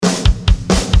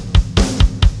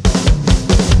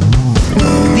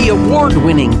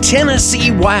award-winning Tennessee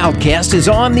Wildcast is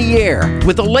on the air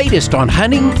with the latest on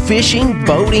hunting, fishing,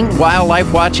 boating,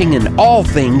 wildlife watching, and all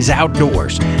things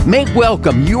outdoors. Make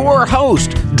welcome your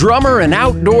host, drummer and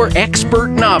outdoor expert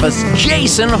novice,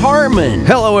 Jason Harmon.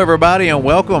 Hello, everybody, and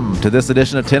welcome to this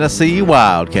edition of Tennessee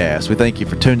Wildcast. We thank you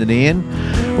for tuning in.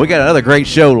 We got another great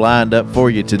show lined up for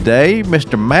you today.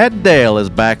 Mr. Matt Dale is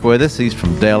back with us. He's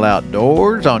from Dale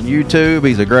Outdoors on YouTube.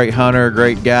 He's a great hunter,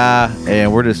 great guy,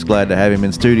 and we're just glad to have him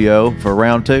in studio for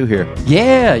round two here.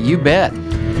 Yeah, you bet.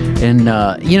 And,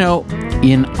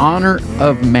 in honor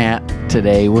of Matt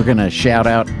today, we're going to shout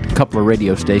out a couple of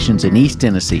radio stations in East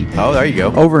Tennessee. Oh, there you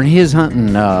go. Over in his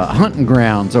hunting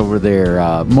grounds over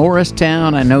there,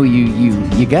 Morristown. I know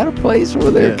you got a place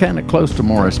over there kind of close to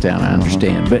Morristown, I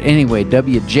understand. But anyway,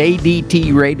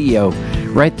 WJDT Radio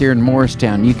right there in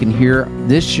Morristown. You can hear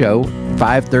this show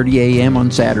 5:30 a.m.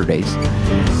 on Saturdays.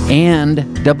 And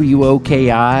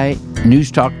WOKI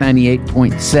News Talk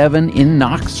 98.7 in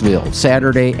Knoxville,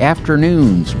 Saturday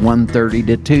afternoons, 1:30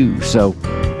 to 2. So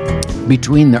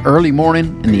between the early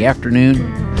morning and the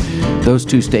afternoon, those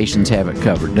two stations have it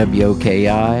covered,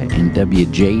 WOKI and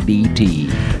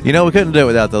WJDT. You know, we couldn't do it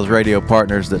without those radio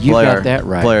partners that play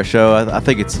our show. I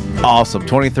think it's awesome.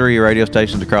 23 radio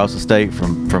stations across the state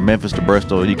from Memphis to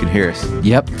Bristol. You can hear us.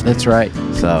 Yep, that's right.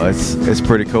 So it's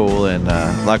pretty cool. And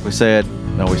like we said,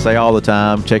 we say all the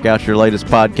time, check out your latest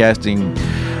podcasting,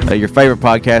 your favorite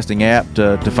podcasting app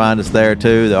to find us there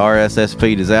too. The RSS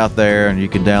feed is out there, and you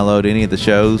can download any of the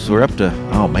shows. We're up to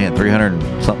 300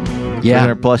 and something,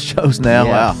 300 plus shows now.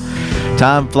 Yeah. Wow,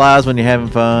 time flies when you're having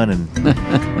fun and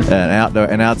outdoor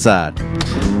and outside.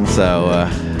 So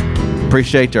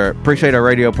appreciate our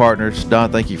radio partners.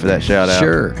 Don, thank you for that shout out.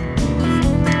 Sure.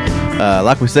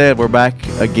 Like we said, we're back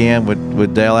again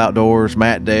with Dale Outdoors,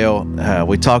 Matt Dale.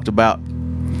 We talked about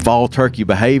fall turkey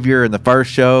behavior in the first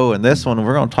show, and this one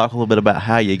we're going to talk a little bit about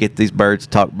how you get these birds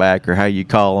to talk back, or how you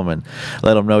call them and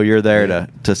let them know you're there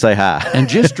to say hi. And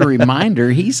just a reminder,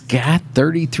 he's got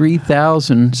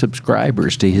 33,000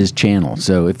 subscribers to his channel,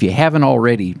 so if you haven't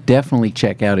already, definitely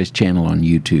check out his channel on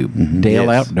YouTube. Mm-hmm. Dale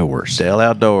Outdoors. Dale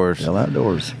Outdoors. Dale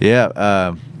Outdoors.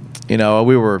 Yeah.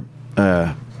 We were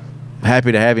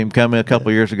happy to have him come in a couple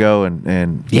of years ago and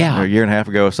a year and a half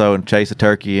ago or so and chase a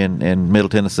turkey in Middle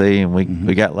Tennessee, and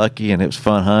we got lucky, and it was a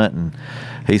fun hunt, and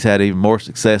he's had even more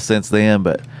success since then.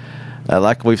 But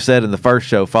like we've said in the first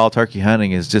show, fall turkey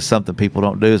hunting is just something people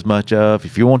don't do as much of.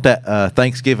 If you want that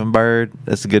Thanksgiving bird,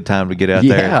 that's a good time to get out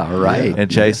there and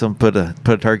chase them, put a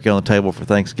turkey on the table for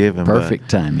Thanksgiving. Perfect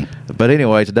timing. But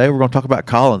anyway, today we're going to talk about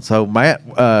calling. So Matt,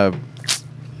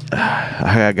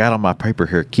 I got on my paper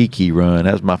here, Kiki run.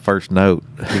 That was my first note.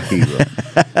 Kiki run.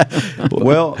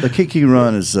 Well, the Kiki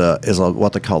run is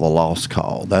what they call the lost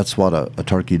call. That's what a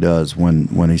turkey does when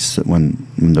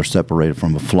they're separated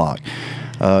from a flock.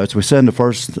 As we said in the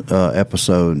first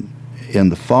episode, in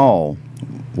the fall,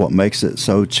 what makes it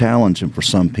so challenging for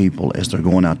some people is they're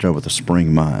going out there with a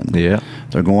spring mind. Yeah,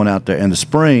 they're going out there in the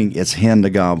spring. It's hen to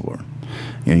gobbler.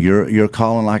 And you're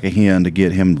calling like a hen to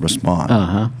get him to respond.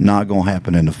 Not going to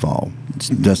happen in the fall. It's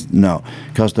just no,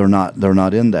 because they're not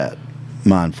in that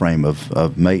mind frame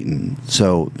of mating.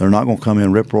 So they're not going to come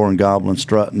in rip roaring, gobbling,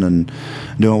 strutting, and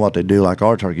doing what they do like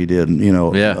our turkey did.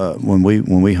 When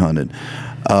we hunted.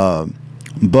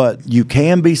 But you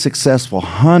can be successful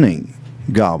hunting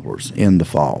gobblers in the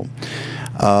fall.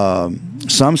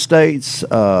 Some states,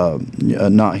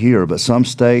 not here, but some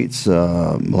states,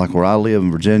 like where I live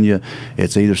in Virginia,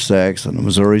 it's either sex, and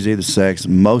Missouri's either sex.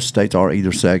 Most states are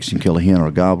either sex. You can kill a hen or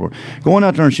a gobbler. Going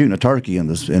out there and shooting a turkey in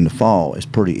the fall is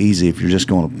pretty easy if you're just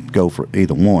going to go for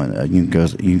either one. You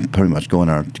can pretty much go in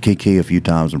there and key a few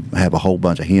times and have a whole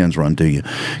bunch of hens run to you.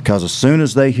 Because as soon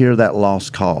as they hear that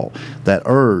lost call, that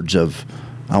urge of,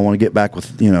 I want to get back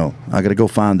with, I got to go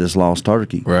find this lost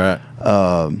turkey. Right.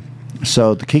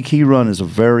 So the Kiki run is a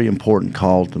very important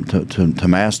call to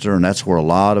master, and that's where a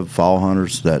lot of fall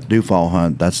hunters that do fall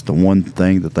hunt, that's the one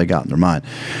thing that they got in their mind.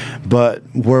 But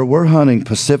where we're hunting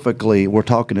specifically, we're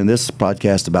talking in this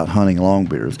podcast about hunting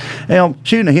longbeards.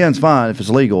 Shooting a hen's fine if it's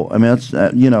legal. I mean,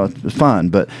 it's fine,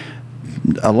 but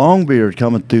a longbeard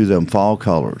coming through them fall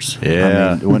colors.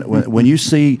 Yeah. I mean, when you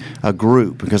see a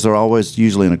group, because they're always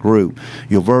usually in a group,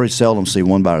 you'll very seldom see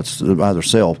one by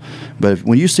themselves. But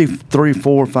when you see 3,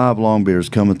 4, 5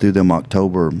 longbeards coming through them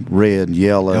October red and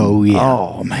yellow,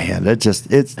 oh man,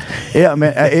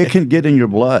 it can get in your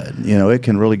blood. It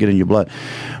can really get in your blood.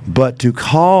 But to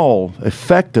call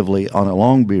effectively on a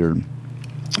longbeard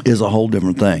is a whole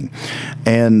different thing,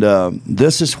 and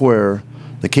this is where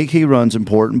The kiki run's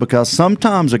important because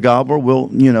sometimes a gobbler will,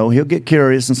 he'll get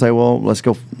curious and say, well, let's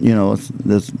go,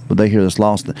 they hear this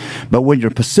lost. But when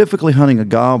you're specifically hunting a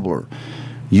gobbler,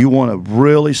 you want to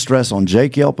really stress on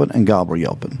Jake yelping and gobbler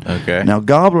yelping. Okay. Now,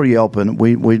 gobbler yelping,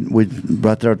 we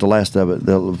right there at the last of it,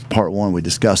 the part one, we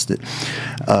discussed it.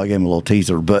 Gave him a little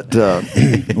teaser, but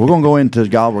we're going to go into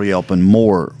gobbler yelping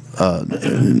more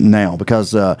now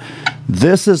because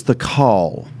this is the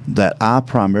call that I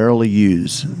primarily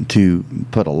use to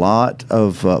put a lot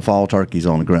of fall turkeys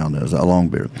on the ground as a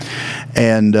longbeard.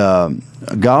 And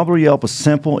a gobbler yelp is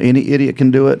simple. Any idiot can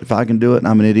do it. If I can do it and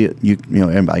I'm an idiot,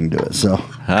 everybody can do it. So I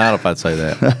don't know if I'd say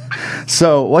that.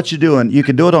 So what you're doing, you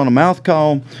can do it on a mouth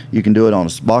call. You can do it on a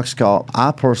box call.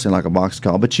 I personally like a box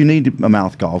call, but you need a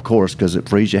mouth call, of course, because it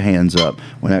frees your hands up.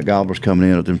 When that gobbler's coming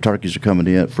in or them turkeys are coming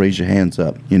in, it frees your hands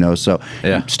up, So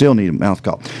Yeah. you still need a mouth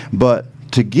call. But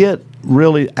to get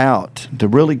really get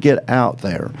out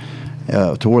there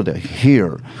to where they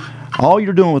hear, all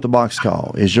you're doing with the box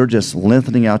call is you're just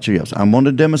lengthening out your yelps. I'm going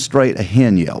to demonstrate a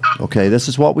hen yelp. Okay, this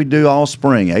is what we do all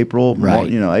spring, April, Right.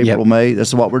 April, May. This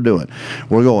is what we're doing.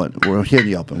 We're hen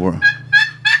yelping.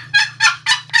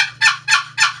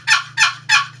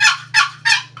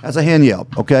 That's a hen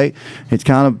yelp. Okay, it's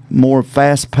kind of more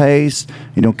fast paced.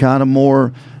 Kind of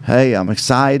more. Hey, I'm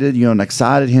excited. An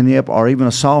excited hen yelp, or even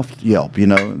a soft yelp.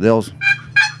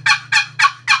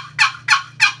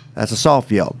 That's a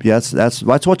soft yelp. Yeah, that's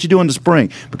what you do in the spring.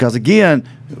 Because again,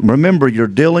 remember, you're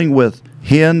dealing with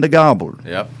hen to gobbler.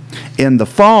 Yep. In the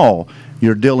fall,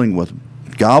 you're dealing with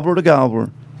gobbler to gobbler,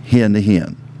 hen to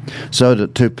hen. So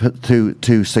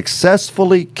to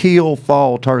successfully kill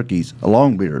fall turkeys, a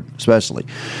longbeard especially,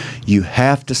 you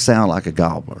have to sound like a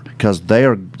gobbler because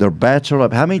they're bachelor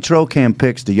up. How many trail cam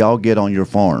pics do y'all get on your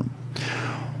farm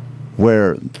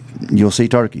where you'll see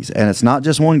turkeys, and it's not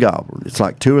just one gobbler? It's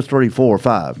like 2 or 3, 4 or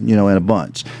 5, in a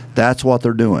bunch. That's what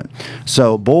they're doing.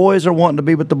 So boys are wanting to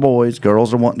be with the boys,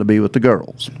 girls are wanting to be with the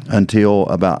girls until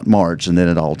about March, and then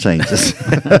it all changes.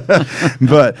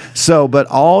 But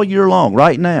all year long,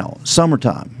 right now,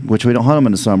 summertime, which we don't hunt them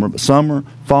in the summer, but summer,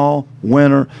 fall,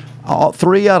 winter, all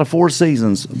 3 out of 4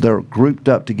 seasons, they're grouped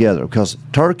up together because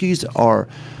turkeys are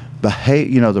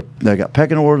they got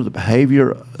pecking order, the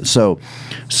behavior. So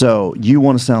you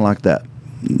want to sound like that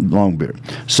longbeard.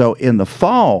 So in the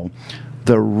fall,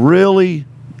 they're really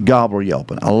gobbler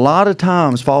yelping. A lot of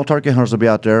times, fall turkey hunters will be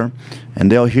out there,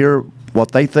 and they'll hear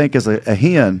what they think is a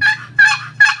hen.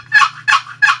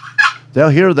 They'll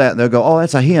hear that, and they'll go, "Oh,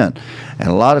 that's a hen." And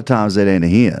a lot of times, it ain't a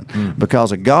hen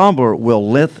because a gobbler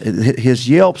will his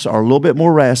yelps are a little bit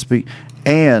more raspy,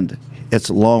 and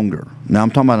it's longer. Now I'm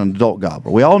talking about an adult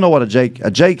gobbler. We all know what a Jake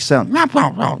sound.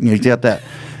 He's got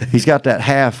that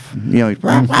half, something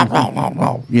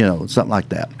like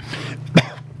that.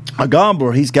 A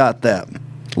gobbler, he's got that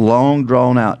long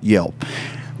drawn out yelp.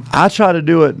 I try to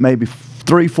do it maybe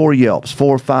 3, 4 yelps,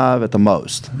 4 or 5 at the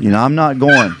most. I'm not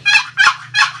going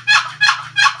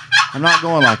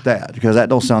like that because that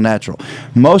don't sound natural.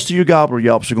 Most of your gobbler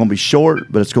yelps are going to be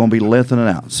short, but it's going to be lengthening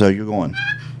out. So you're going.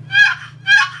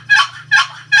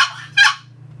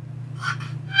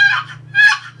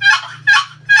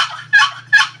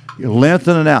 You're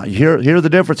lengthening out. You hear the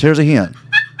difference? Here's a hen.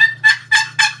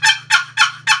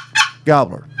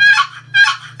 Gobbler.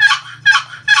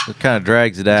 It kind of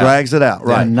drags it out.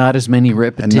 Right. And not as many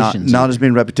repetitions. Not as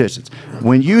many repetitions.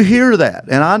 When you hear that,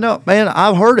 and I know, man,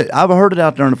 I've heard it. I've heard it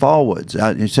out there in the fall woods.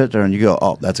 You sit there and you go,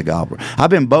 "Oh, that's a gobbler." I've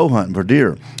been bow hunting for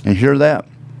deer and hear that,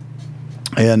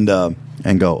 and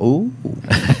go, "Ooh,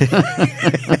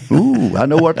 ooh, I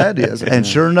know what that is." And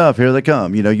sure enough, here they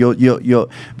come. But you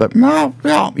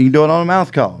can do it on a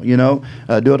mouth call. Do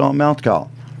it on a mouth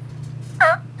call.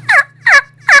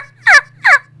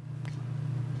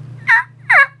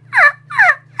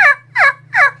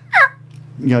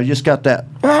 You just got that.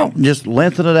 Just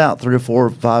lengthen it out 3 or 4 or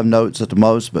 5 notes at the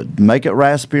most, but make it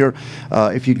raspier.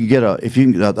 If you can get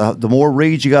the more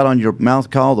reeds you got on your mouth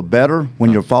call, the better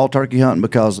when you're fall turkey hunting,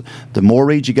 because the more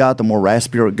reeds you got, the more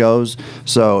raspier it goes.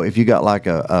 So if you got like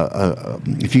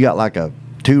a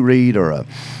 2 reed or a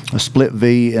split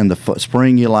V in the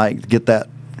spring, you like get that.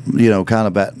 Kind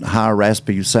of that higher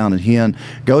raspy sounding hen,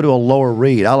 go to a lower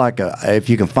reed. I like if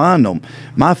you can find them.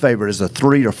 My favorite is a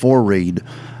 3 or 4 reed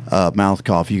mouth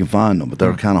call if you can find them, but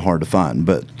they're kind of hard to find.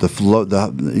 But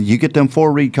you get them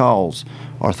 4 reed calls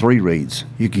or 3 reeds,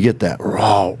 you can get that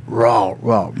raw.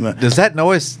 Does that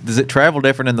noise, does it travel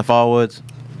different in the fall woods?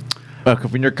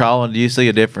 When you're calling, do you see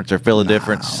a difference or feel a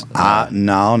difference?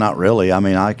 No, not really. I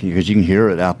mean, because you can hear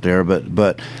it out there,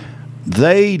 but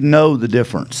they know the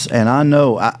difference, and I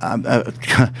know.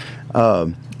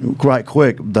 Right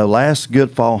quick, the last good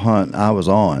fall hunt I was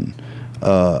on,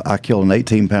 I killed an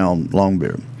 18-pound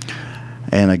longbeard,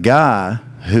 and a guy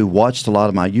who watched a lot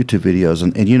of my YouTube videos,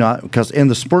 and you know, because in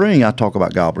the spring I talk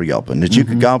about gobbler yelping, that you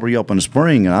could gobble yelp in the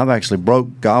spring, and I've actually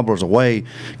broke gobblers away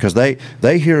because they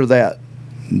hear that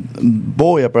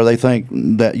boy up there, they think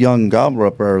that young gobbler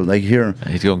up there, they hear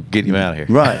he's going to get him out of here.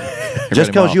 Right.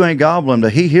 Just because you ain't gobbling,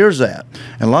 he hears that.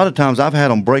 And a lot of times I've had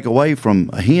them break away from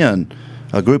a hen,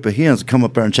 a group of hens, come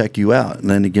up there and check you out, and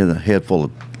then they get a head full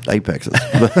of apexes.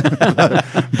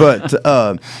 But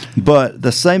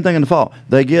the same thing in the fall.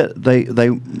 You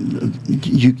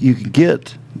can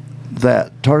get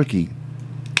that turkey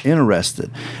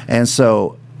interested, and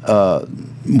so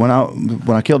when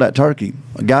I killed that turkey,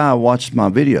 a guy watched my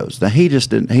videos. Now he just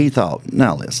didn't. He thought,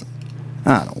 now listen,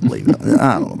 I don't believe it.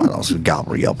 I don't know about all this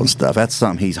gobbler yelping stuff. That's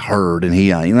something he's heard, and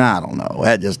I don't know.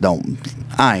 That just don't.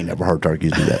 I ain't never heard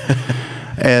turkeys do that.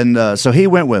 And so he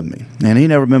went with me, and he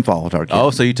never been fall turkey. Oh,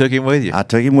 so you took him with you? I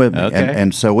took him with me, okay.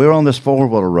 and so we were on this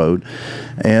 4-wheeler road,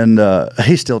 and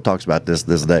he still talks about this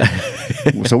day.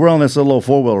 So we're on this little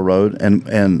 4-wheeler road,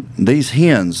 and these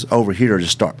hens over here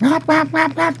just start, I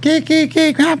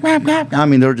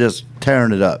mean, they're just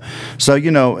tearing it up. So, you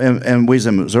know, and we was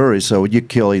in Missouri, so you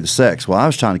kill either sex. Well, I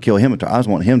was trying to kill him. I was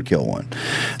wanting him to kill one.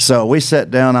 So we sat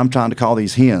down. I'm trying to call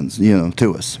these hens, you know,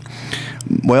 to us.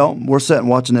 Well, we're sitting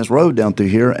watching this road down through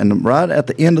here, and right at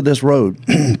the end of this road,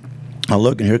 I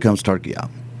look, and here comes turkey out,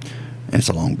 and it's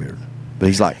a long beard. But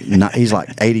he's like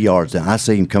 80 yards down. I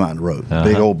see him come out the road,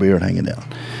 big old beard hanging down.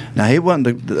 Now he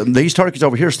wasn't. These turkeys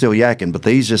over here are still yakking, but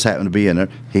these just happened to be in there.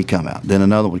 He come out. Then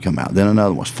another one come out. Then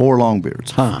another one. 4 long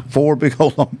beards. 4 big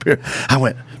old long beards.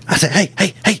 I said,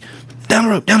 hey, down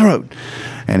the road.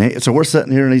 And so we're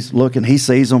sitting here, and he's looking. He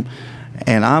sees them,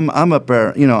 and I'm up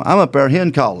there. You know, I'm up there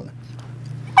hen calling.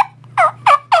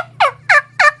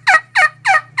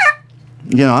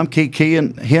 You know, I'm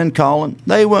keying, hen calling.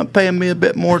 They weren't paying me a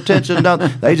bit more attention.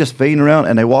 They just feeding around,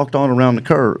 and they walked on around the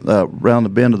curve, around the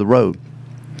bend of the road.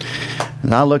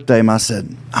 And I looked at him. I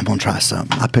said, I'm going to try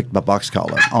something. I picked my box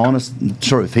call up. Honest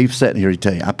truth. He's sitting here, he'd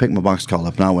tell you. I picked my box call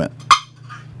up, and I went.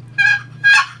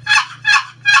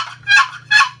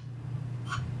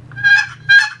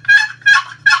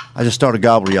 I just started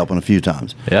gobbler yelping a few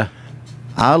times. Yeah.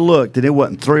 I looked, and it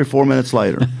wasn't 3 or 4 minutes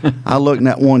later. I looked, and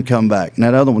that one come back, and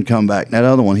that other one come back, and that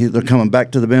other one, they're coming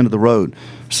back to the bend of the road.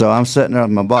 So I'm sitting there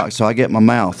with my box. So I got my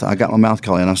mouth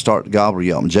call, and I start gobbler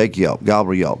yelp, Jake yelp,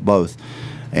 gobbler yelp, both.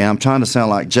 And I'm trying to sound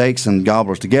like Jakes and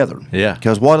gobblers together. Yeah.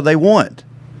 Because what do they want?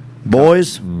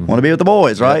 Boys want to be with the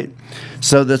boys, right? Yep.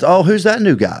 So who's that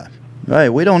new guy? Hey,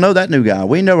 we don't know that new guy.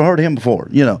 We never heard of him before,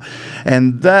 you know.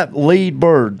 And that lead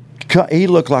bird, he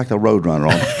looked like the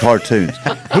Roadrunner on cartoons.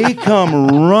 He come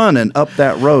running up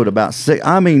that road about 6.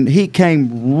 I mean, he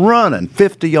came running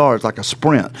 50 yards like a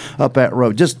sprint up that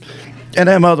road. And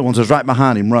them other ones was right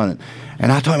behind him running.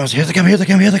 And I told him, I said, here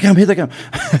they come.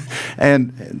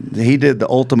 And he did the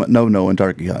ultimate no-no in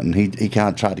turkey hunting. He kind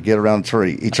of tried to get around a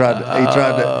tree. He tried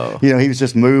to, you know, he was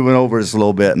just moving over just a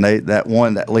little bit. And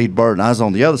that lead bird, and I was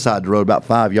on the other side of the road about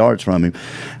 5 yards from him.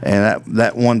 And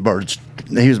that one bird,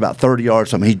 he was about 30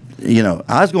 yards from me. You know,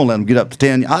 I was going to let him get up to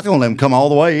 10. I was going to let him come all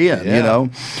the way in, you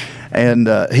know. And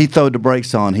he throwed the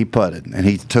brakes on. He putted. And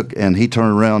he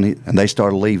turned around, and they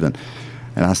started leaving.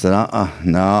 And I said,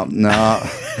 no.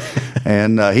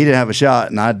 And he didn't have a shot,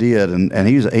 and I did. And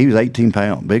he was 18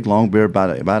 pounds, big long beard,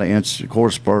 about an inch,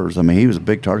 quarter spurs. I mean, he was a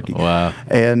big turkey. Wow.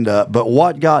 And but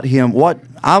what got him?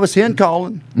 I was hen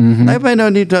calling. They made no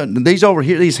need to. These over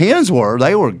here, these hens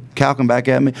they were calking back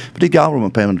at me, but these gobblers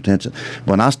weren't paying attention.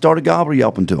 When I started gobbler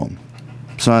yelping to them,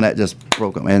 son, that just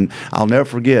broke them. And I'll never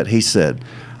forget. He said,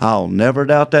 I'll never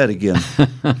doubt that again.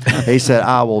 He said,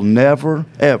 I will never,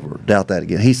 ever doubt that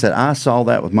again. He said, I saw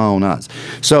that with my own eyes.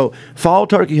 So fall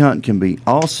turkey hunting can be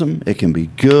awesome. It can be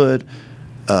good.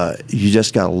 You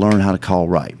just got to learn how to call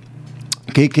right.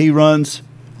 Key runs,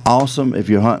 awesome if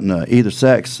you're hunting either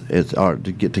sex, or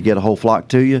to get a whole flock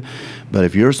to you. But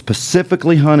if you're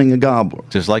specifically hunting a gobbler,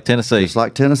 just like Tennessee,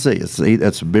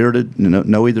 it's bearded,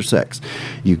 no either sex.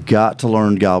 You got to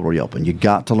learn gobbler yelping. You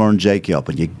got to learn Jake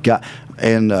yelping. You got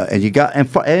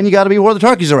to be where the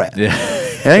turkeys are at. Yeah.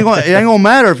 It ain't gonna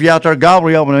matter if you're out there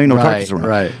gobbler yelping and ain't no turkeys around.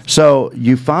 Right. So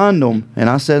you find them, and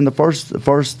I said in the first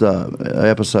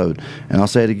episode, and I'll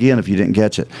say it again if you didn't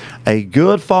catch it. A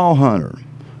good fall hunter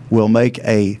will make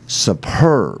a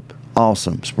superb,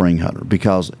 awesome spring hunter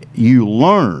because you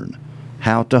learn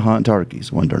how to hunt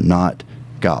turkeys when they're not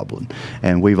gobbling.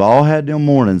 And we've all had them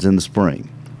mornings in the spring.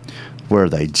 where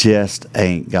they just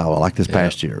ain't gobbling, like this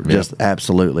past year, just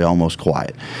absolutely almost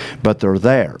quiet. But they're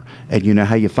there. And you know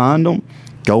how you find them?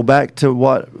 Go back to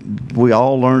what we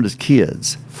all learned as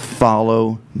kids.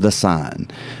 Follow the sign.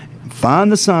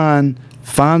 Find the sign,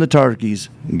 find the turkeys,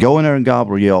 go in there and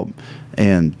gobble or yelp,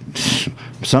 and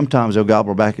sometimes they'll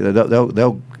gobble back.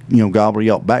 They'll gobble or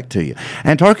yelp back to you.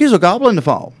 And turkeys will gobble in the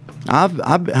fall. How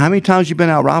many times you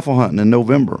been out rifle hunting in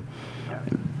November?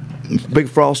 Big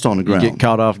frost on the ground. You get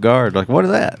caught off guard. Like, what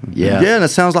is that? Yeah, and it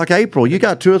sounds like April. You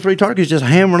got 2 or 3 turkeys just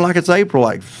hammering like it's April,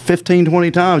 like 15,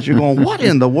 20 times. You're going, what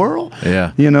in the world?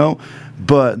 Yeah.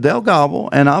 But they'll gobble,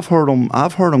 and I've heard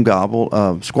them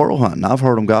gobble squirrel hunting. I've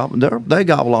heard them gobble. They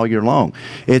gobble all year long.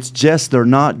 It's just they're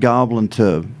not gobbling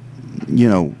to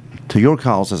your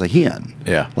calls as a hen,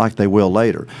 like they will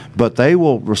later. But they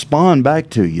will respond back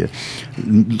to you.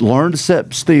 Learn to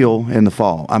set still in the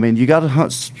fall. I mean, you got to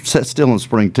set still in the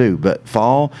spring too, but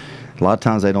fall, a lot of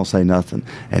times they don't say nothing,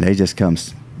 and they just come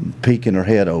peeking their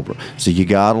head over. So you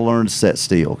got to learn to set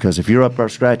still, because if you're up there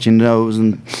scratching your nose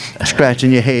and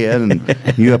scratching your head, and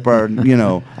you up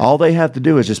there, all they have to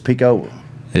do is just peek over.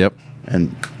 Yep.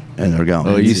 And they're gone.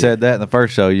 Well, you said that in the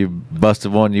first show. You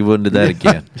busted one. You wouldn't do that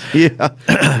again.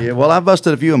 Yeah. Well, I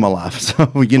busted a few in my life.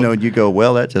 So, you go,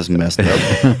 well, that just messed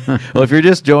up. Well, if you're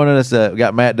just joining us, we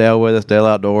got Matt Dale with us, Dale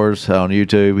Outdoors on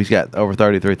YouTube. He's got over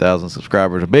 33,000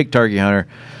 subscribers. A big turkey hunter.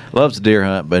 Loves to deer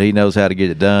hunt, but he knows how to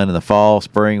get it done in the fall,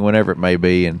 spring, whenever it may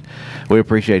be, and we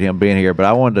appreciate him being here. But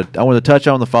I wanted to touch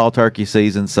on the fall turkey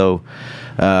season. So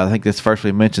I think this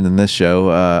firstly mentioned in this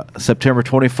show. September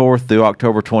 24th through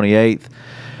October 28th.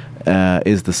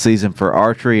 Is the season for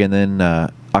archery, and then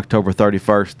October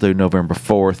 31st through November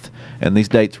 4th. And these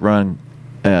dates run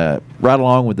right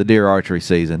along with the deer archery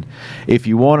season. If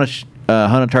you want to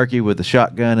hunt a turkey with a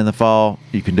shotgun in the fall,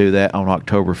 you can do that on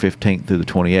October 15th through the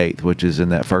 28th, which is in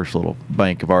that first little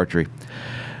bank of archery.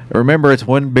 Remember, it's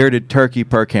one bearded turkey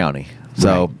per county.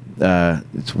 So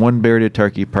it's one bearded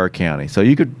turkey per county. So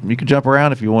you could jump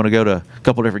around if you want to go to a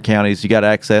couple different counties. You got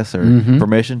access or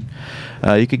permission.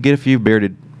 You could get a few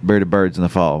bearded birds in the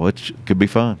fall, which could be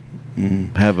fun.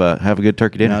 Have a good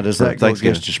turkey dinner. Now, does that go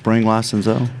against your spring license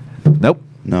though? Nope.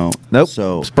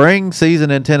 So spring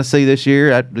season in Tennessee this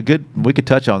year, we could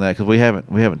touch on that because we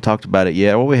haven't talked about it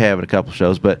yet. Well, we have in a couple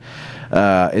shows, but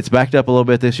it's backed up a little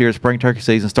bit this year. Spring turkey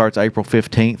season starts April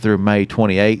 15th through May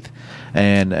 28th,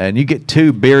 and you get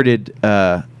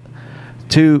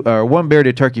one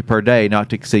bearded turkey per day, not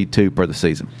to exceed 2 per the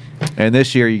season. And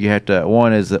this year you have to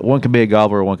one can be a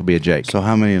gobbler, one can be a jake. So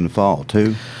how many in the fall?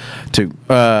 2? 2.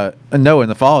 No, in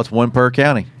the fall it's 1 per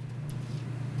county.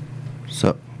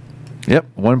 So. Yep,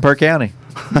 1 per county.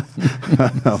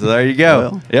 So there you go.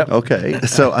 Well, yep. Okay.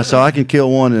 So I can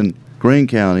kill one in Greene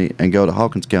County and go to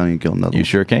Hawkins County and kill another. You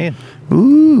sure can.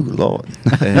 Ooh, Lord.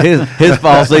 his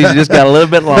fall season just got a little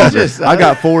bit longer. I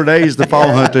got 4 days to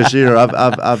fall hunt this year.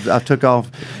 I've took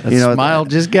off. Smile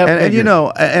just got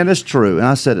bigger. And it's true. And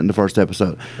I said it in the first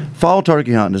episode. Fall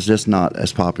turkey hunting is just not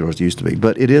as popular as it used to be,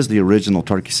 but it is the original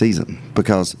turkey season,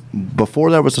 because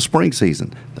before there was a spring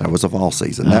season, there was a fall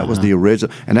season. That was the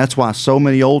original, and that's why so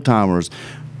many old timers,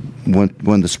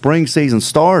 when the spring season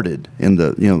started in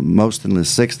the most in the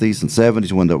 60s and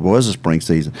 70s, when there was a spring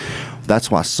season, that's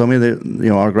why so many of the,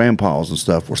 our grandpas and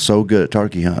stuff were so good at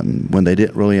turkey hunting. When they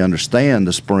didn't really understand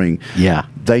the spring,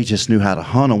 they just knew how to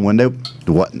hunt them when they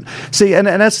wasn't. See, and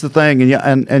that's the thing,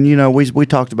 and we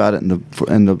talked about it in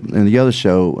the other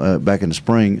show back in the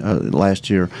spring last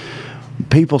year.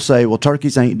 People say, well,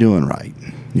 turkeys ain't doing right.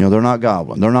 They're not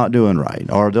gobbling. They're not doing right.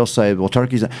 Or they'll say, well,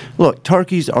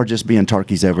 turkeys are just being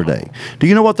turkeys every day. Do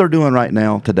you know what they're doing right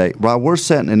now today? While we're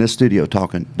sitting in this studio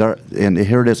talking, and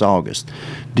here it is August.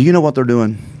 Do you know what they're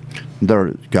doing?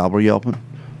 They're gobble yelping.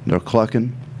 They're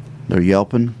clucking. They're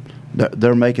yelping.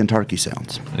 They're making turkey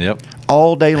sounds. Yep.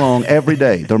 All day long, every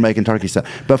day, they're making turkey sounds.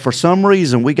 But for some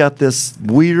reason, we got this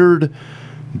weird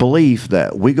belief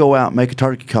that we go out and make a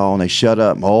turkey call and they shut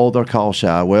up. They're call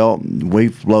shy. Well,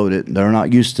 we've loaded. They're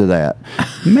not used to that.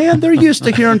 Man, they're used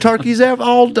to hearing turkeys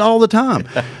all the time.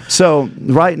 So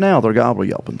right now they're gobbler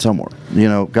yelping somewhere.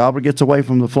 Gobbler gets away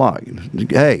from the flock.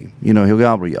 Hey, he'll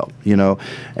gobbler yelp.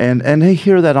 And they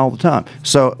hear that all the time.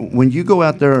 So when you go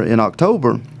out there in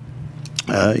October,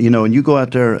 and you go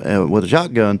out there with a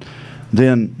shotgun,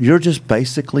 then you're just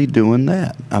basically doing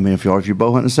that. I mean, if you're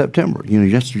bow hunting in September,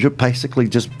 you're basically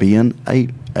just being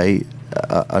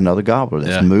another gobbler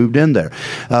that's moved in there.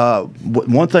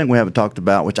 One thing we haven't talked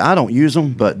about, which I don't use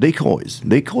them, but decoys.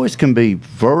 Decoys can be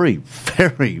very,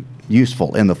 very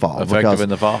useful in the fall. Effective in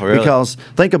the fall, really? Because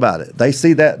think about it. They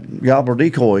see that gobbler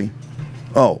decoy.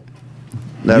 Oh,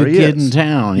 There New he kid is. in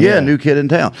town. Yeah, new kid in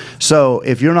town. So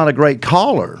if you're not a great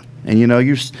caller, and you know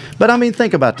but I mean,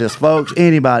 think about this, folks.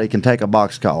 Anybody can take a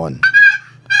box call and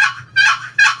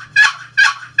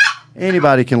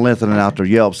anybody can lengthen it out their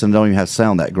yelps and don't even have to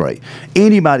sound that great.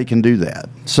 Anybody can do that.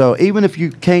 So even if you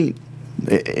can't,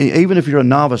 even if you're a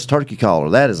novice turkey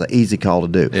caller, that is an easy call to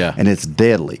do, and it's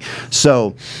deadly.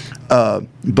 So,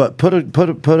 but put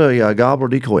a gobbler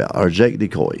decoy out or a Jake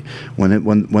decoy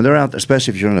when they're out there,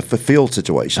 especially if you're in a field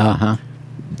situation.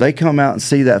 They come out and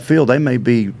see that field. They may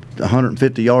be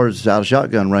 150 yards out of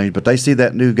shotgun range, but they see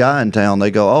that new guy in town. They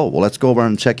go, oh, well, let's go over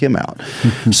and check him out.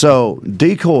 So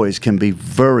decoys can be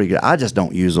very good. I just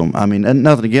don't use them. I mean, and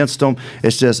nothing against them.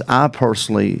 It's just I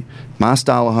personally, my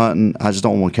style of hunting, I just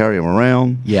don't want to carry them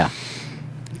around. Yeah.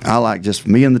 I like just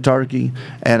me and the turkey.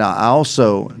 And I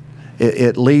also,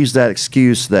 it leaves that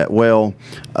excuse that, well,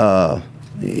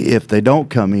 if they don't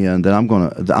come in, then I'm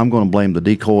gonna blame the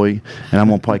decoy, and I'm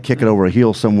gonna probably kick it over a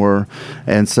hill somewhere,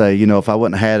 and say, you know, if I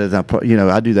wouldn't have had it, I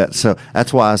do that. So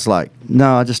that's why it's like,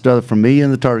 no, I just rather for me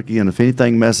and the turkey, and if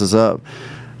anything messes up,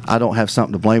 I don't have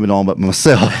something to blame it on but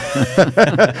myself.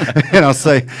 And I'll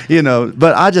say,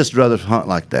 but I just rather hunt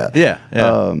like that. Yeah.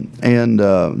 And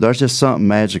there's just something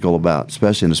magical about,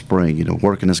 especially in the spring,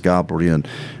 working this gobbler in,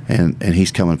 and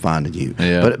he's coming finding you.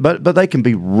 Yeah. But they can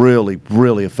be really,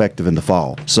 really effective in the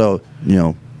fall. So,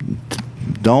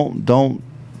 don't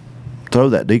throw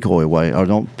that decoy away, or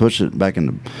don't push it back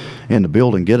in the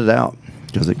building. Get it out,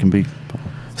 because it can be.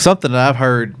 Something that I've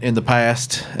heard in the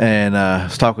past, and I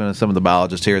was talking to some of the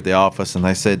biologists here at the office, and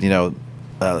they said,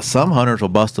 some hunters will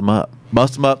bust them up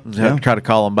and have to try to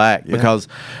call them back, because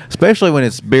especially when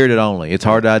it's bearded only, it's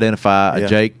hard to identify a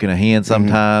Jake and a hen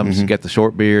sometimes. You got the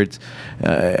short beards.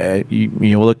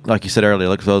 You look, like you said earlier,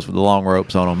 look for those with the long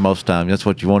ropes on them most of the time. That's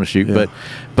what you want to shoot. Yeah.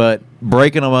 But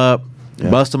breaking them up,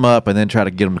 bust them up, and then try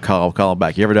to get them to call them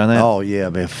back. You ever done that? Oh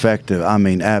yeah, be effective. I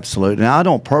mean, absolutely. Now I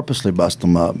don't purposely bust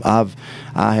them up.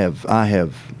 I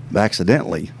have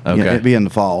accidentally be in the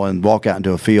fall and walk out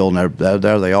into a field, and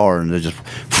there they are, and they're just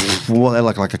they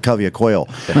look like a covey of quail.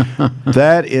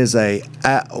 That is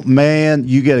man.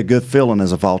 You get a good feeling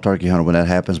as a fall turkey hunter when that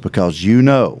happens, because they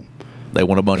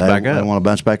want to bunch back up. They want to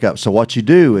bunch back up. So what you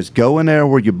do is go in there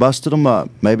where you busted them up.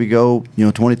 Maybe go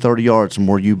 20, 30 yards from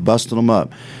where you busted them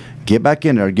up. Get back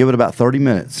in there. Give it about 30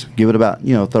 minutes. Give it about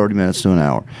 30 minutes to an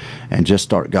hour, and just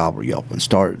start gobbler yelping.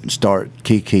 Start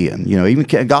key-keying.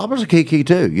 Even gobblers are key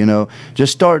too.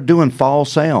 Just start doing fall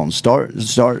sounds. Start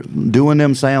doing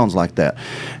them sounds like that.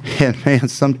 And man,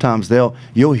 sometimes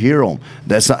you'll hear them.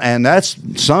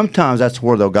 Sometimes that's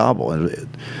where they'll gobble.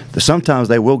 Sometimes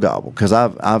they will gobble, because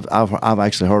I've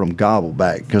actually heard them gobble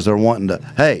back, because they're wanting to,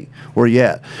 hey, where you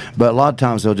at? But a lot of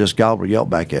times they'll just gobble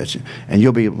yelp back at you, and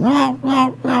you'll be rah,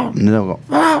 rah, rah, and they'll go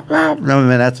rah, rah. No,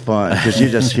 man, that's fun, because you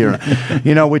just hear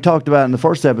them. We talked about in the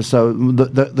first episode,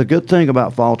 the good thing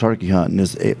about fall turkey hunting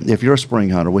is, if you're a spring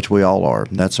hunter, which we all are,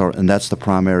 that's the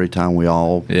primary time we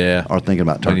all are thinking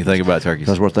about turkeys. When you think about turkeys,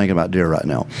 because we're thinking about deer right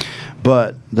now.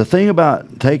 But the thing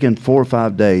about taking 4 or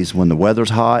 5 days when the weather's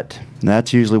hot,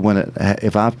 that's usually when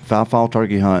if I fall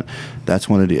turkey hunt, that's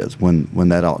when it is, when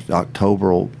that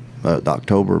October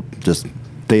just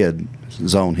dead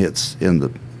zone hits in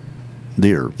the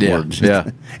deer.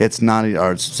 It's 90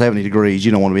 or 70 degrees.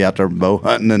 You don't want to be out there bow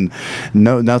hunting, and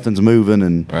nothing's moving,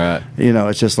 and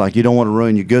it's just like you don't want to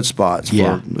ruin your good spots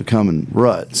for the coming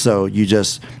rut. So you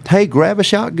just, hey, grab a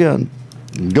shotgun,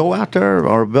 go out there,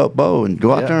 or a bow, and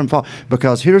go out there and fall.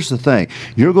 Because here's the thing,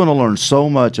 you're going to learn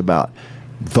so much about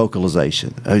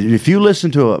vocalization. If you listen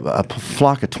to a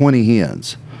flock of 20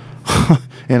 hens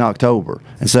in October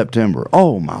and September,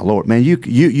 oh my Lord, man,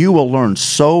 you will learn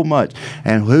so much.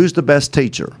 And who's the best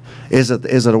teacher? Is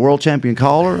it a world champion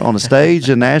caller on a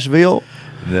stage in Nashville?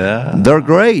 Yeah, they're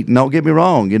great. Don't get me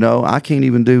wrong. I can't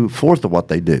even do fourth of what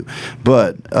they do.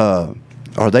 But are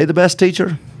they the best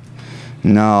teacher?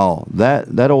 No,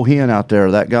 that old hen out there,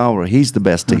 that gobbler, he's the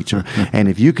best teacher. And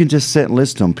if you can just sit and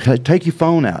listen to him, take your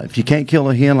phone out. If you can't kill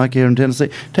a hen like here in Tennessee,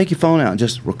 take your phone out and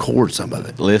just record some of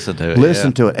it. Listen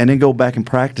to it, and then go back and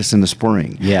practice in the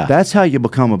spring. Yeah, that's how you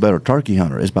become a better turkey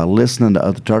hunter, is by listening to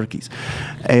other turkeys,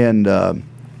 and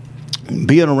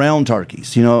being around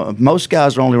turkeys. Most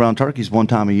guys are only around turkeys one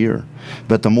time a year,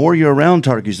 but the more you're around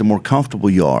turkeys, the more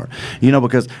comfortable you are.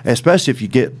 Because especially if you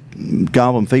get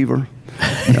goblin fever.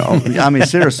 I mean,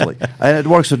 seriously, and it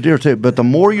works with deer too. But the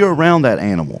more you're around that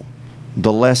animal,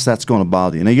 the less that's going to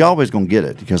bother you. Now, you're always going to get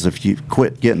it, because if you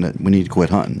quit getting it, we need to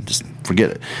quit hunting. Just forget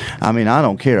it. I mean, I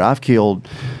don't care. I've killed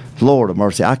Lord of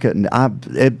mercy, I couldn't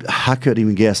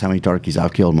even guess how many turkeys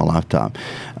I've killed in my lifetime,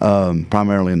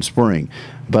 primarily in the spring.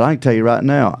 But I can tell you right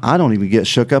now, I don't even get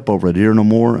shook up over a deer no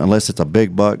more unless it's a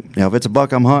big buck. If it's a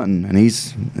buck I'm hunting, and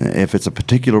if it's a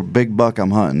particular big buck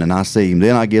I'm hunting, and I see him,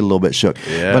 then I get a little bit shook.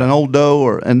 Yeah. But an old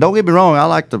doe, and don't get me wrong, I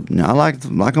like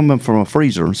them from a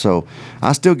freezer, so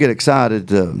I still get excited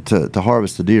to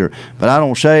harvest the deer. But I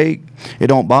don't shake. It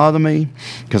don't bother me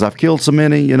because I've killed so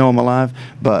many, in my life.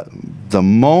 But the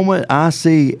moment I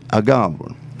see a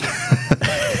gobbler,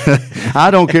 I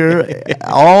don't care.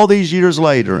 All these years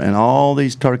later, and all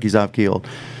these turkeys I've killed,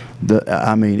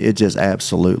 it just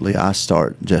absolutely. I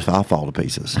fall to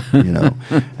pieces.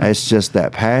 It's just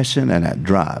that passion and that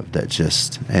drive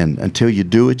that and until you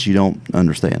do it, you don't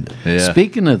understand it. Yeah.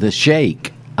 Speaking of the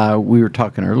shake, we were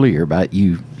talking earlier about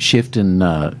you shifting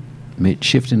to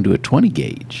a 20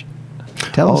 gauge.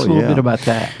 Tell us a little bit about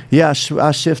that. Yeah,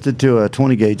 I shifted to a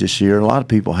 20 gauge this year. A lot of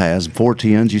people has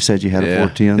 410s. You said you had a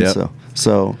 410, yep.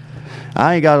 So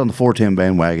I ain't got on the 410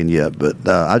 bandwagon yet, but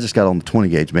I just got on the 20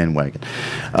 gauge bandwagon.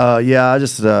 I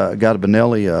just got a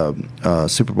Benelli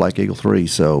Super Black Eagle 3,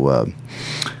 so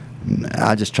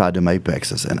I just tried them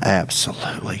Apexes, and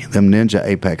absolutely them Ninja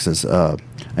Apexes.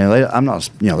 And I'm not,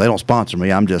 they don't sponsor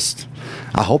me.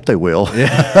 I hope they will.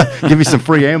 Give me some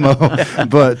free ammo.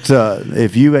 But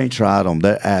if you ain't tried them,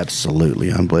 they're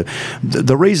absolutely unbelievable.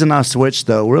 The reason I switched,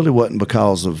 though, really wasn't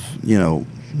because of,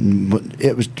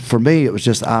 it was, for me, it was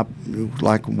just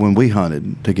like when we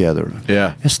hunted together.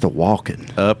 Yeah. It's the walking.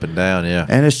 Up and down, yeah.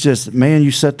 And it's just, man,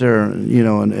 you sit there,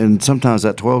 and sometimes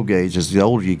that 12 gauge, as the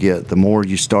older you get, the more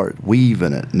you start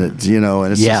weaving it. And it's,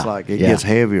 and it's just like, it gets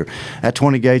heavier. At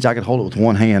 20 gauge, I could hold it with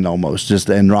one hand almost,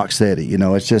 and rock steady.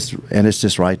 It's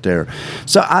just right there.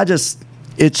 So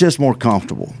it's just more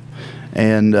comfortable.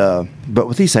 And but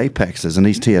with these Apexes and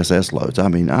these TSS loads,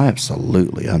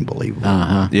 absolutely unbelievable.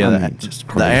 Yeah, just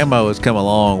the crazy. ammo has come a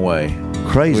long way.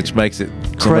 Crazy. Which makes it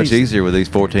so much easier with these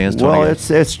 410s. 20 Well,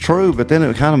 it's true, but then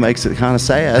it kind of makes it kind of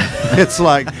sad. It's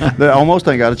like they almost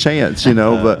ain't got a chance,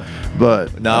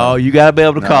 but no, you got to be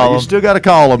able to call them. You still got to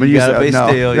call them, and You got to be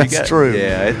still. That's true.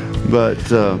 Yeah, but.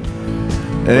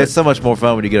 And it's so much more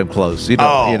fun when you get them close. It's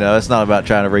not about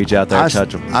trying to reach out there and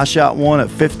touch them. I shot one at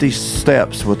 50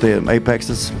 steps with the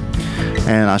Apexes,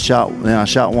 and I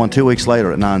shot one 2 weeks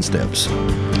later at 9 steps.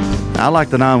 I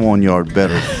like the 9-1 yard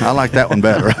better. I like that one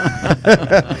better.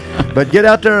 But get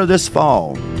out there this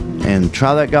fall and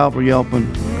try that gobbler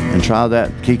yelping, and try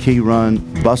that key run.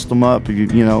 Bust them up.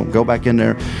 Go back in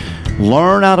there.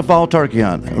 Learn how to fall turkey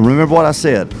hunt. Remember what I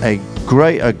said.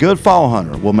 A good fall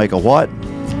hunter will make a what?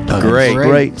 A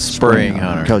great spring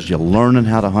hunter, because you're learning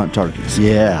how to hunt turkeys.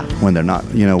 Yeah, when they're not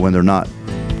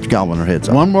gobbling their heads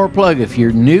off. One more plug: if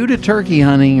you're new to turkey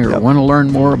hunting or want to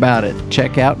learn more about it,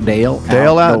 check out Dale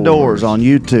Outdoors on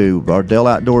YouTube, or Dale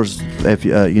Outdoors. If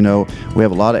we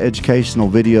have a lot of educational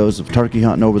videos of turkey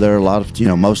hunting over there. A lot of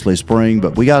mostly spring,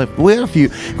 but we got a few.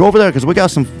 Go over there because we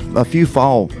got a few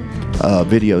fall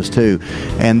videos too.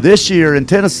 And this year in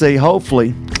Tennessee,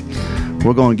 hopefully,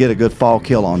 we're going to get a good fall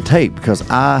kill on tape, because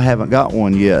I haven't got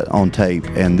one yet on tape.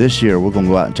 And this year we're going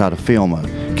to go out and try to film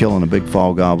killing a big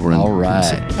fall gobbler. All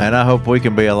right. And I hope we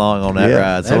can be along on that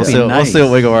ride. So we'll see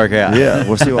what we can work out. Yeah,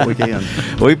 we'll see what we can.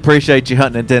 We appreciate you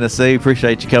hunting in Tennessee.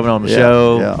 Appreciate you coming on the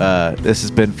show. Yeah. This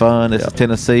has been fun. This is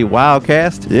Tennessee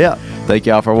Wildcast. Yeah. Thank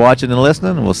y'all for watching and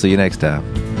listening, and we'll see you next time.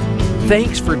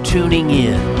 Thanks for tuning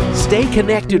in. Stay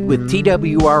connected with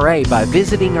TWRA by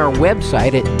visiting our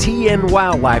website at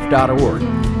tnwildlife.org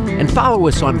and follow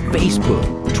us on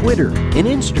Facebook, Twitter, and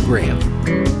Instagram.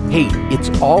 Hey, it's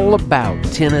all about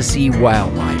Tennessee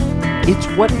wildlife. It's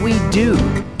what we do.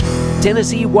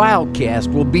 Tennessee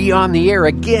Wildcast will be on the air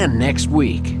again next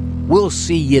week. We'll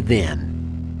see you then.